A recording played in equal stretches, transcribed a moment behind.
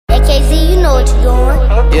Jay-Z, you know what you're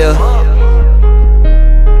doing. Yeah.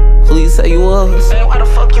 Who you say you was? Man, why the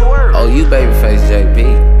fuck you were? Oh, you babyface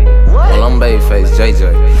JB. What? Well, I'm babyface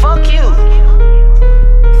JJ. Fuck you.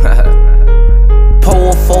 Pour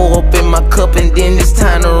a four up in my cup and then it's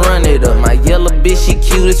time to run it up. My yellow bitch, she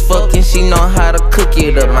cute as fuck and she know how to cook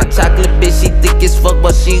it up. My chocolate bitch, she thick as fuck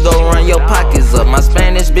but she gon' run your pockets up. My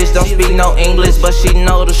Spanish bitch don't speak no English but she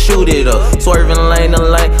know to shoot it up. Swerving lane to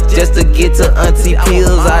lane just to get to Auntie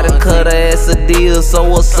Pills. I done cut her ass a deal so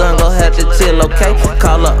her son gon' have to chill, okay?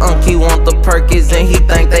 Call her Unky, want the Perkins and he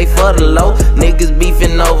think they for the low. Niggas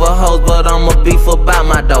beefing over hoes but I'ma beef about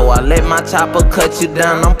my dough. I let my chopper cut you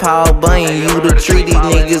down, I'm Paul Bunyan, you the tree. These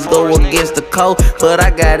niggas go against the code, but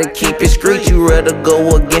I gotta keep it street. You rather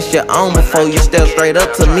go against your own before you step straight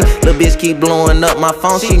up to me. The bitch keep blowing up my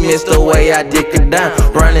phone, she missed the way I dick her down.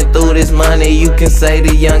 Running through this money, you can say the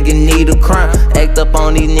youngin' need a crime. Act up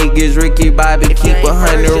on these niggas, Ricky Bobby, keep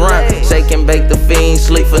 100 round. Shake and bake the fiend,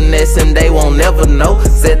 sleep finesse and they won't never know.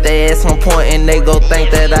 Set their ass on point and they go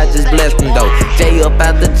think that I just blessed them though. J up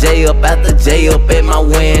after J up after J up at my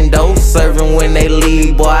window. Serving when they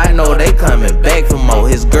leave, boy, I know they coming back for more.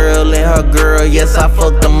 His girl and her girl, yes, I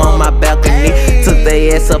fucked them on my balcony. Took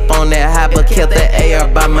they ass up on that high, but kept that AR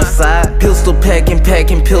by my side. Pistol packing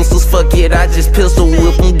pistols, fuck it, I just pistol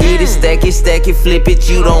whip them. Get it, stack it, flip it,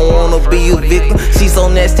 you don't wanna be a victim. She so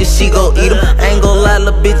nasty, she gon' eat them. Ain't gon' lie,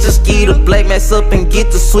 lil' bitch, just get a black mask up and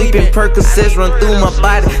get the sweeping. Percocets run through my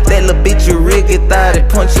body. That lil' bitch, you real get thought it,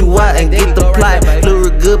 punch you out and get the plot.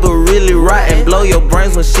 Look good, but really rotten. Blow your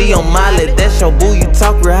brains when she on Molly. That's your boo, you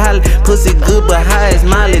talk real highly. Pussy good, but high as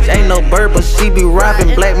mileage. Ain't no bird, but she be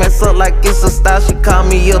robbing. Black man up like it's a style. She call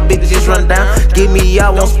me up, bitch, just run down. Give me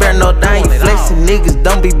y'all, won't spare no dime. You flexing niggas,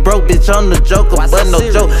 don't be broke, bitch, I'm the joker, but no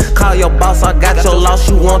joke. Call your boss, I got your loss.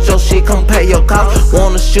 You want your shit, come pay your cost.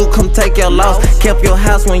 Wanna shoot, come take your loss. Kept your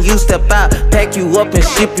house when you step out. Pack you up and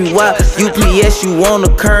ship you out. UPS, you on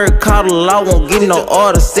the curb, call the law, won't give no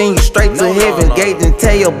order. Send you straight to heaven gate and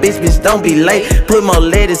tell your bitch, don't be late. Put more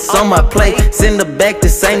lettuce on my plate. Send her back,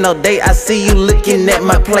 this ain't no date. I see you looking at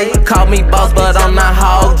my plate. Call me boss, but I'm not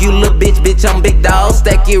hog. You little bitch, I'm big dog.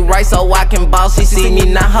 Stack it right so I can boss. She see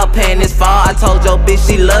me now, her panties fall. I told your bitch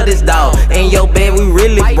she love this dog. In your bed we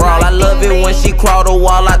really brawl. I love it when she crawl the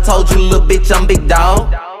wall. I told you little bitch, I'm big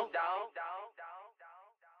dog.